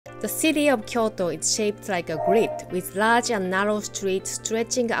The city of Kyoto is shaped like a grid with large and narrow streets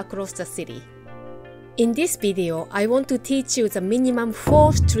stretching across the city. In this video, I want to teach you the minimum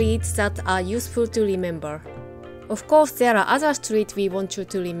 4 streets that are useful to remember. Of course, there are other streets we want you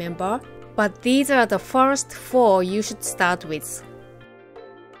to remember, but these are the first 4 you should start with.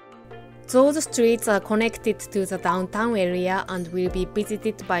 Those streets are connected to the downtown area and will be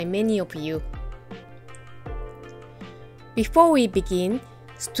visited by many of you. Before we begin,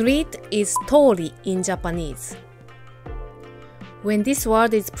 street is tori in Japanese. When this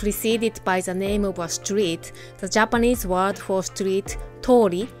word is preceded by the name of a street, the Japanese word for street,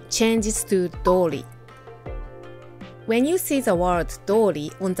 tori, changes to dori. When you see the word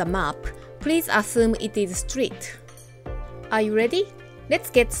dori on the map, please assume it is street. Are you ready? Let's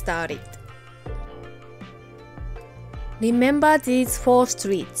get started. Remember these 4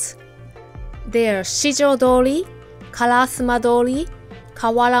 streets. They are Shijo-dori, Karasuma-dori,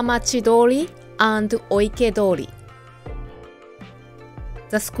 Kawaramachi-dori, and Oike-dori.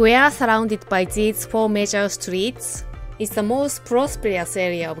 The square surrounded by these 4 major streets is the most prosperous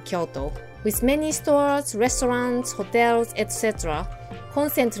area of Kyoto, with many stores, restaurants, hotels, etc.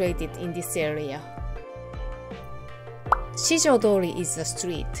 concentrated in this area. Shijo-dori is the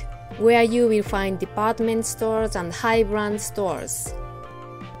street where you will find department stores and high-brand stores.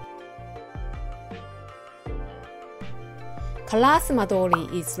 Karasuma-dori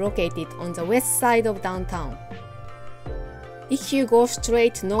is located on the west side of downtown. If you go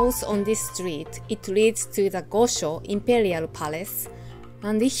straight north on this street, it leads to the Gosho Imperial Palace,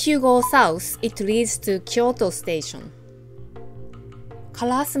 and if you go south, it leads to Kyoto Station.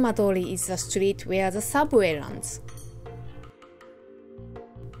 Karasuma-dori is the street where the subway runs.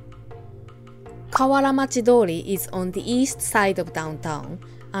 Kawaramachi-dori is on the east side of downtown,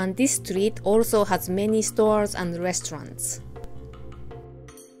 and this street also has many stores and restaurants.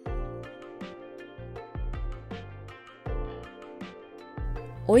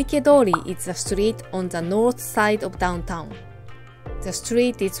 Oike-dori is the street on the north side of downtown. The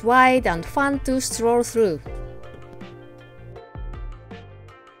street is wide and fun to stroll through.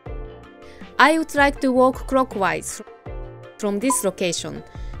 I would like to walk clockwise from this location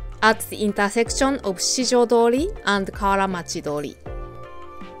at the intersection of Shijo-dori and Kawaramachi-dori.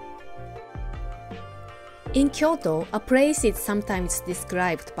 In Kyoto, a place is sometimes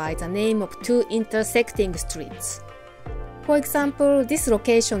described by the name of 2 intersecting streets. For example, this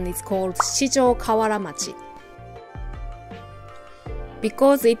location is called Shijo Kawaramachi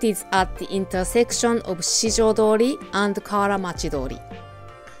because it is at the intersection of Shijo-dori and Kawaramachi-dori.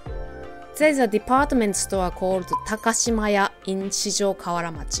 There is a department store called Takashimaya in Shijo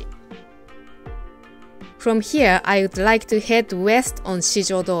Kawaramachi. From here, I would like to head west on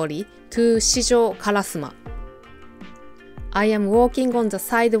Shijo-dori to Shijo Karasuma. I am walking on the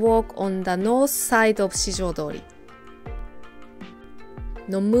sidewalk on the north side of Shijo-dori.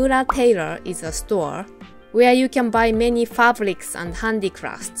 Nomura Tailor is a store where you can buy many fabrics and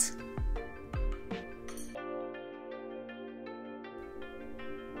handicrafts.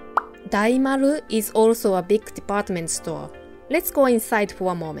 Daimaru is also a big department store. Let's go inside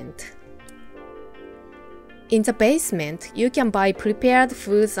for a moment. In the basement, you can buy prepared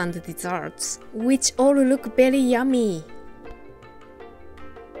foods and desserts, which all look very yummy.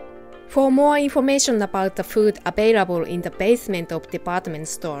 For more information about the food available in the basement of department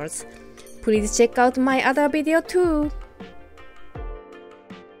stores, please check out my other video too.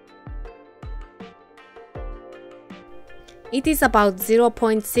 It is about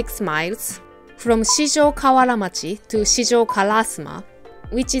 0.6 miles from Shijo Kawaramachi to Shijo Karasuma,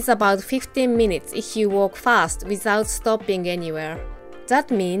 which is about 15 minutes if you walk fast without stopping anywhere. That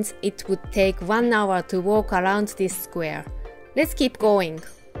means it would take 1 hour to walk around this square. Let's keep going.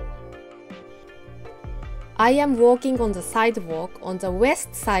 I am walking on the sidewalk on the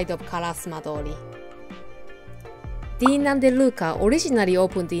west side of Karasuma-dori. Dean & DeLuca originally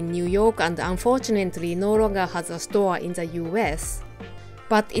opened in New York and unfortunately no longer has a store in the US.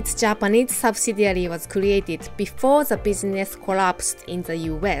 But its Japanese subsidiary was created before the business collapsed in the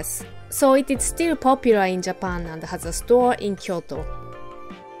US, so it is still popular in Japan and has a store in Kyoto.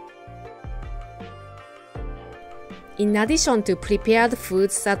 In addition to prepared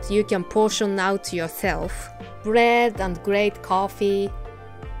foods that you can portion out yourself, bread and great coffee,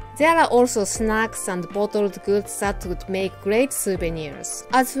 there are also snacks and bottled goods that would make great souvenirs,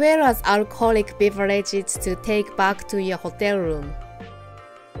 as well as alcoholic beverages to take back to your hotel room.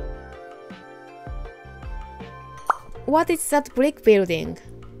 What is that brick building?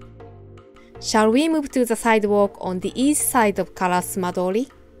 Shall we move to the sidewalk on the east side of Karasuma-dori?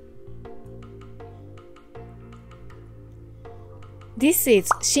 This is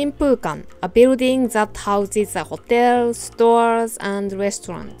Shinpukan, a building that houses a hotel, stores, and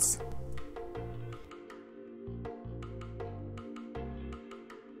restaurants.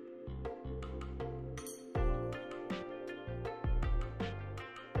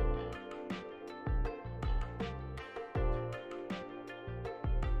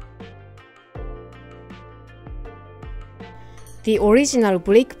 The original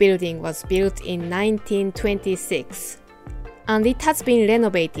brick building was built in 1926, and it has been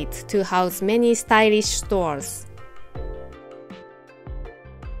renovated to house many stylish stores.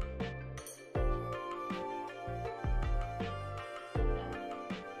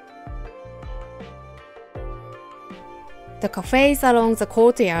 The cafes along the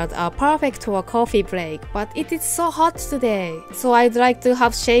courtyard are perfect for a coffee break, but it is so hot today, so I'd like to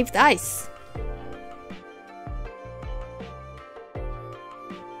have shaved ice.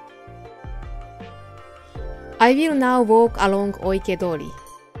 I will now walk along Oikedori.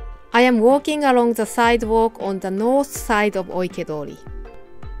 I am walking along the sidewalk on the north side of Oikedori.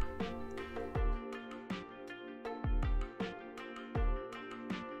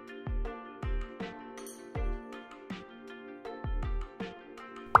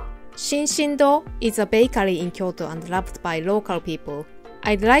 Shinshindo is a bakery in Kyoto and loved by local people.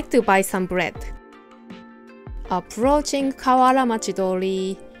 I'd like to buy some bread. Approaching Kawara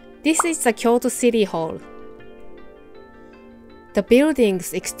Machidori. This is the Kyoto City Hall. The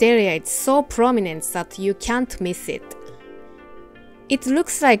building's exterior is so prominent that you can't miss it. It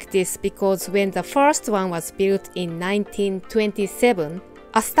looks like this because when the first one was built in 1927,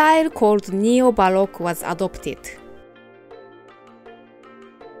 a style called Neo-Baroque was adopted.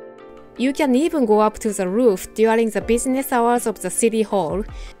 You can even go up to the roof during the business hours of the city hall.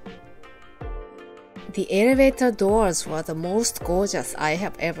 The elevator doors were the most gorgeous I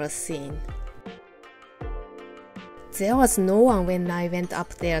have ever seen. There was no one when I went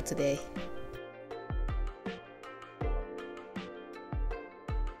up there today.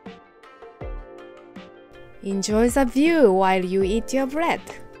 Enjoy the view while you eat your bread.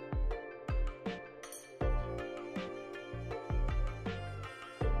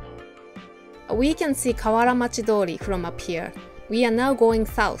 We can see Kawara Machidori from up here. We are now going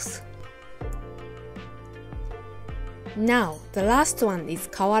south. Now, the last one is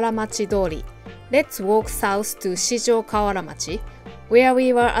Kawara Machidori. Let's walk south to Shijo Kawaramachi, where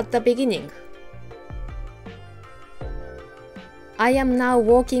we were at the beginning. I am now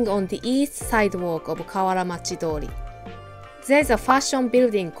walking on the east sidewalk of Kawara Machidori. There's a fashion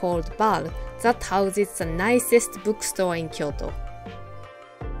building called BAL that houses the nicest bookstore in Kyoto.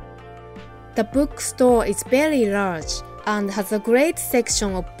 The bookstore is very large and has a great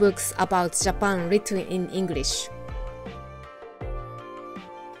section of books about Japan written in English.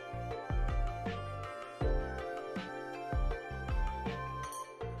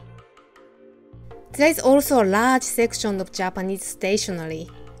 There is also a large section of Japanese stationery.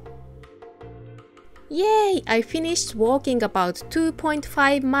 Yay! I finished walking about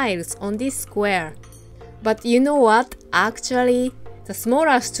 2.5 miles on this square. But you know what? Actually, the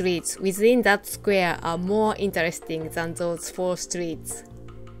smaller streets within that square are more interesting than those 4 streets.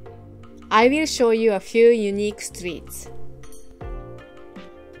 I will show you a few unique streets.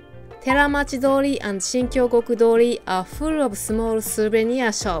 Teramachidori and Shinkyogokudori are full of small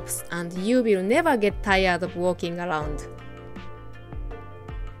souvenir shops and you will never get tired of walking around.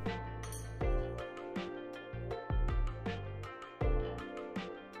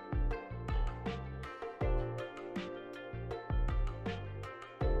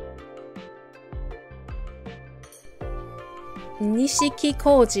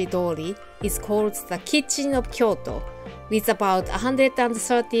 Nishikikoji-dori is called the Kitchen of Kyoto, with about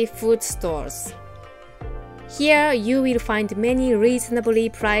 130 food stores. Here you will find many reasonably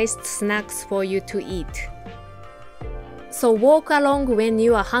priced snacks for you to eat. So walk along when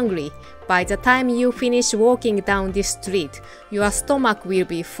you are hungry. By the time you finish walking down this street, your stomach will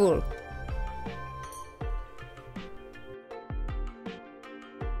be full.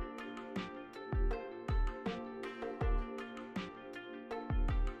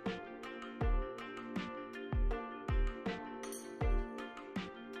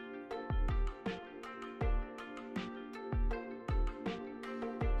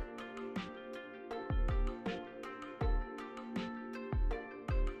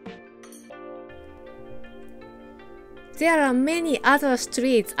 There are many other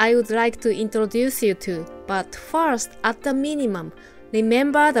streets I would like to introduce you to, but first, at the minimum,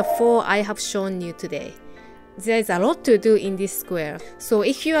 remember the 4 I have shown you today. There is a lot to do in this square, so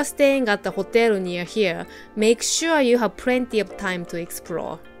if you are staying at the hotel near here, make sure you have plenty of time to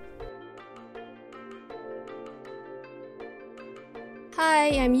explore. Hi,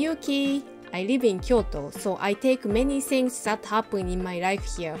 I'm Yuki. I live in Kyoto, so I take many things that happen in my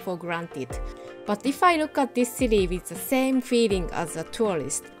life here for granted. But if I look at this city with the same feeling as a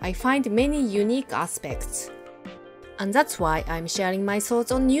tourist, I find many unique aspects. And that's why I'm sharing my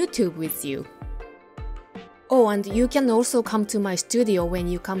thoughts on YouTube with you. Oh, and you can also come to my studio when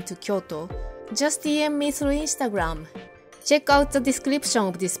you come to Kyoto. Just DM me through Instagram. Check out the description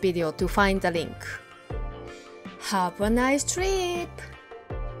of this video to find the link. Have a nice trip!